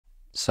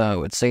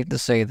So, it's safe to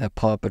say that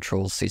Paw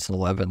Patrol Season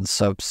 11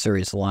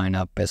 Subseries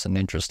lineup is an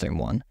interesting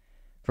one.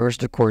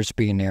 First, of course,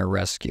 being Air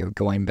Rescue,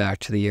 going back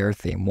to the air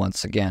theme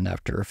once again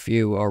after a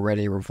few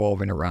already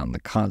revolving around the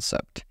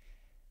concept.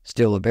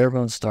 Still a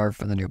bare-bones start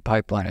for the new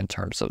pipeline in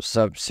terms of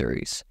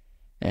subseries,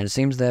 and it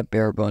seems that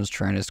bare-bones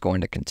trend is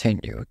going to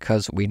continue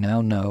because we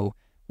now know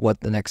what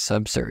the next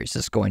subseries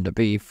is going to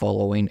be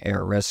following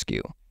Air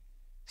Rescue.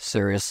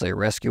 Seriously,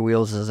 Rescue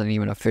Wheels isn't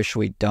even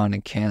officially done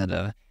in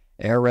Canada.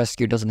 Air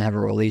Rescue doesn't have a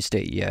release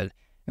date yet,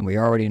 and we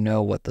already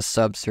know what the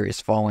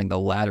subseries following the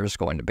latter is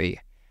going to be.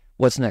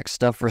 What's next,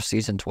 stuff for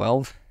Season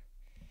 12?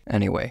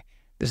 Anyway,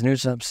 this new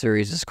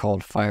subseries is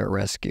called Fire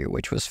Rescue,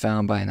 which was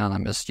found by an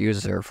anonymous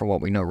user for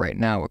what we know right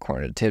now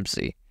according to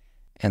Tipsy.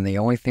 And the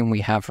only thing we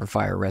have for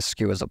Fire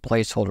Rescue is a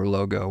placeholder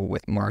logo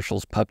with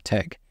Marshall's pup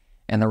tag,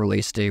 and the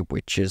release date,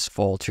 which is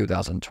fall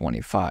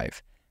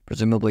 2025.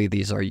 Presumably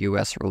these are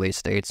US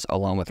release dates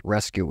along with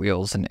Rescue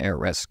Wheels and Air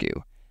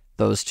Rescue.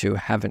 Those two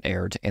haven't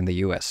aired in the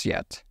US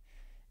yet.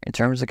 In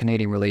terms of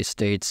Canadian release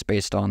dates,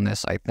 based on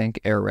this, I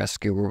think Air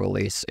Rescue will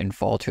release in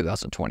fall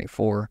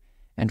 2024,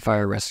 and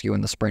Fire Rescue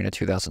in the spring of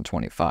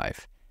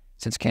 2025,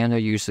 since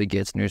Canada usually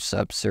gets new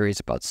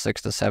sub-series about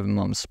 6 to 7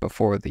 months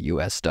before the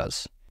US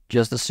does.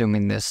 Just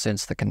assuming this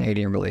since the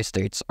Canadian release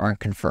dates aren't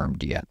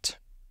confirmed yet.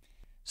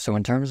 So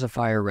in terms of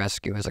Fire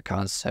Rescue as a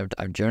concept,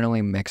 I'm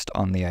generally mixed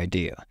on the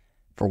idea.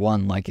 For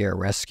one, like Air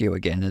Rescue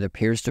again, it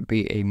appears to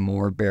be a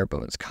more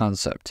bare-bones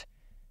concept.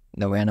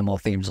 No animal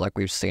themes like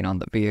we've seen on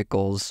the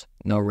vehicles,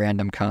 no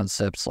random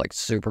concepts like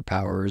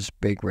superpowers,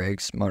 big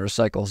rigs,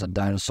 motorcycles, and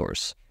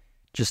dinosaurs.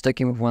 Just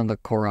sticking with one of the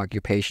core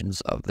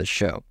occupations of the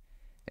show.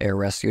 Air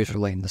rescues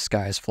relating the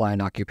sky's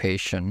flying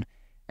occupation,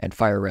 and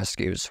fire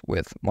rescues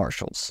with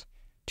marshals.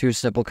 Two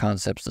simple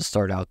concepts to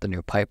start out the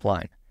new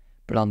pipeline.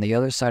 But on the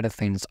other side of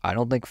things, I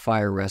don't think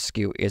fire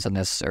rescue is a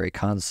necessary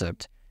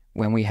concept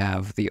when we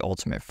have the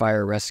Ultimate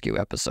Fire Rescue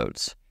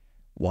episodes.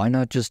 Why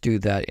not just do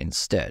that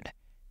instead?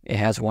 It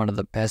has one of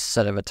the best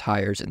set of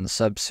attires in the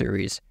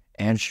sub-series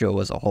and show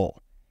as a whole.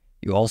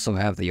 You also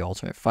have the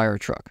Ultimate Fire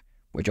Truck,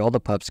 which all the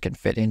pups can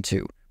fit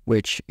into,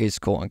 which is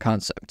cool in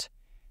concept.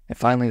 And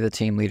finally, the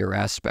team leader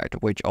aspect,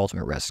 which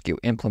Ultimate Rescue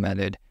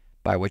implemented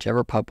by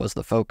whichever pup was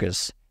the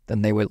focus,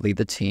 then they would lead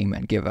the team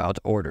and give out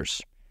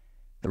orders.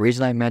 The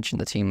reason I mentioned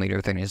the team leader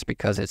thing is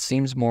because it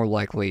seems more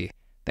likely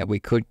that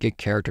we could get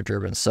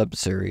character-driven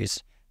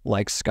sub-series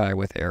like Sky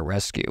with Air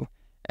Rescue,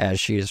 as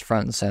she is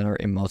front and center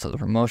in most of the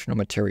promotional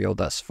material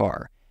thus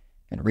far.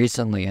 And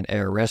recently an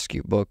Air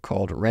Rescue book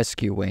called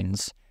Rescue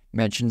Wings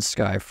mentions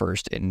Sky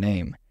first in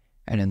name,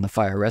 and in the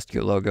Fire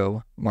Rescue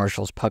logo,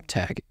 Marshall's pup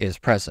tag is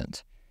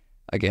present.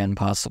 Again,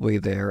 possibly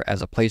there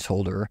as a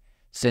placeholder,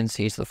 since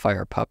he's the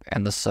fire pup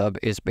and the sub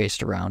is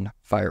based around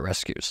fire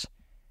rescues.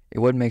 It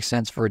would make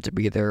sense for it to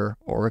be there,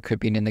 or it could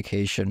be an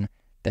indication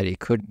that he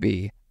could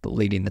be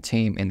leading the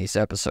team in these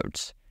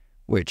episodes,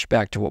 which,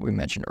 back to what we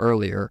mentioned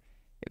earlier,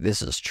 if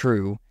this is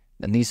true,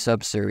 then these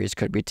sub-series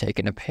could be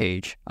taking a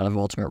page out of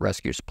Ultimate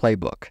Rescue's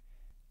playbook.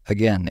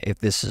 Again, if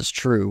this is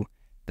true,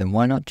 then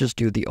why not just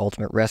do the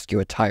Ultimate Rescue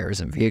attires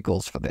and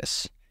vehicles for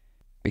this?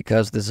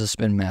 Because this is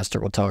Spin Master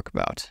we'll talk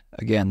about.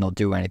 Again, they'll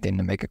do anything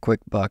to make a quick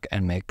buck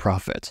and make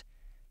profit.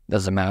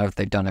 Doesn't matter if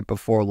they've done it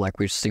before like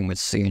we've seen with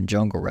Sea and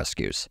Jungle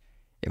Rescues.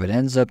 If it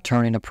ends up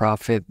turning a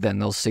profit, then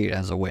they'll see it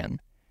as a win.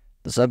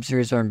 The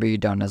sub-series are being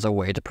done as a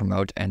way to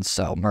promote and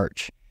sell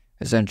merch.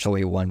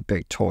 Essentially one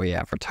big toy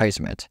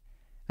advertisement.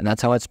 And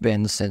that's how it's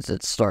been since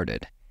it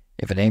started.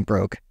 If it ain't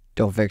broke,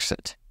 don't fix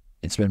it.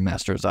 It's been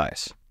Master's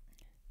eyes.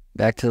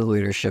 Back to the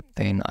leadership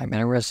thing, I'm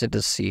interested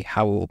to see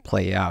how it will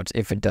play out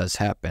if it does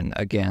happen.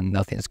 Again,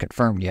 nothing's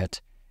confirmed yet,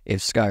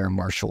 if Sky or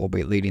Marshall will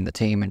be leading the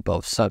team in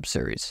both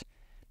sub-series.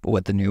 But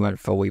with the new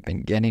info we've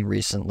been getting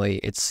recently,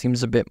 it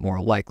seems a bit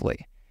more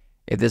likely.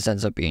 If this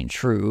ends up being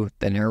true,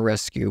 then Air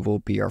Rescue will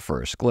be our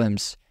first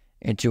glimpse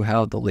into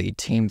how the lead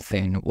team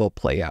thing will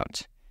play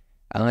out.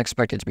 I don't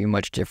expect it to be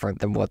much different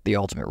than what the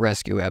Ultimate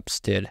Rescue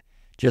eps did,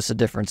 just the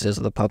difference is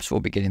the pups will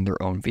be getting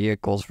their own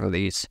vehicles for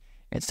these,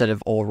 instead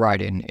of all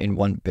riding in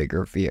one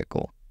bigger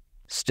vehicle.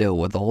 Still,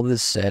 with all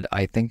this said,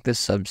 I think this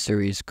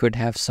sub-series could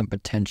have some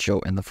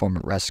potential in the form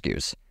of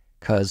rescues,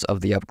 cause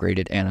of the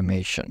upgraded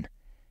animation.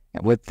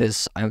 And with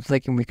this, I'm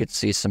thinking we could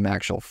see some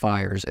actual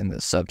fires in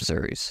this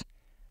sub-series.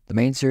 The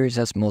main series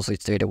has mostly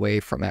stayed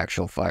away from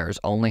actual fires,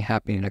 only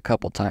happening a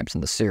couple times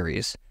in the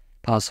series,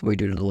 possibly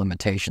due to the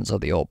limitations of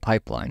the old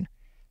pipeline,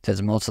 since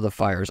most of the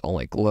fires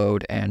only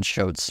glowed and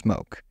showed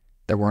smoke.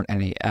 There weren't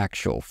any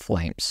actual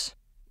flames.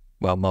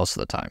 Well, most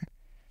of the time.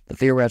 The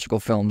theoretical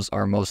films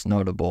are most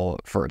notable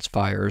for its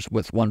fires,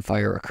 with one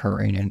fire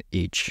occurring in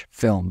each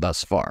film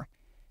thus far,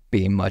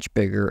 being much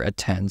bigger,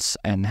 intense,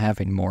 and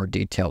having more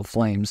detailed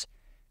flames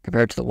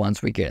compared to the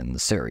ones we get in the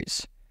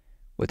series.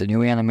 With the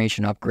new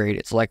animation upgrade,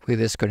 it's likely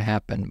this could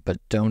happen, but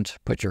don't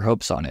put your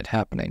hopes on it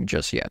happening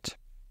just yet.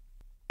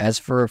 As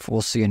for if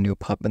we'll see a new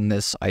pup in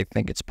this, I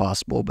think it's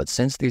possible, but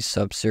since these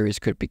sub-series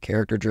could be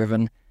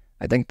character-driven,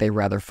 I think they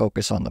rather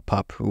focus on the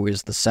pup who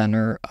is the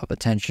center of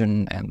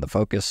attention and the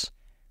focus,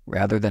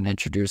 rather than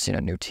introducing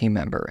a new team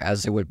member,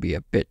 as it would be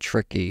a bit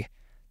tricky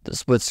to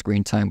split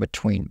screen time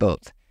between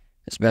both,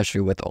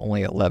 especially with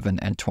only 11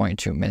 and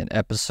 22-minute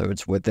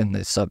episodes within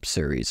the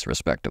sub-series,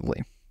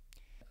 respectively.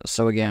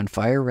 So again,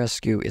 Fire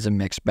Rescue is a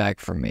mixed bag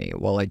for me.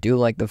 While I do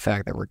like the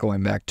fact that we're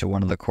going back to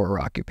one of the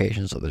core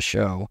occupations of the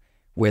show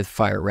with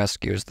fire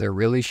rescues, they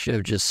really should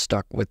have just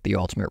stuck with the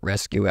Ultimate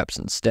Rescue eps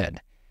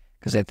instead.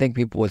 Because I think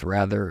people would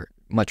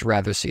much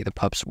rather see the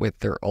pups with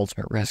their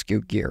Ultimate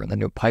Rescue gear in the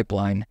new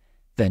pipeline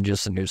than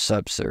just a new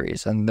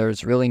sub-series. And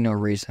there's really no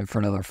reason for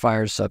another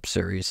fire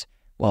sub-series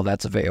while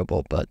that's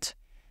available, but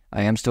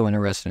I am still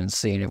interested in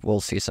seeing if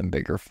we'll see some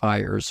bigger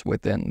fires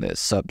within this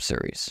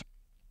sub-series.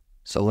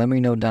 So let me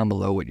know down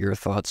below what your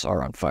thoughts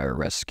are on Fire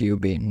Rescue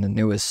being the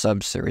newest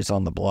sub-series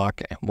on the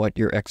block and what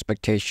your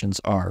expectations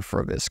are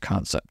for this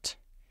concept.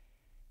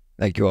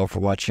 Thank you all for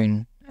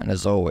watching, and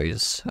as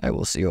always, I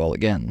will see you all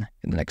again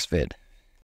in the next vid.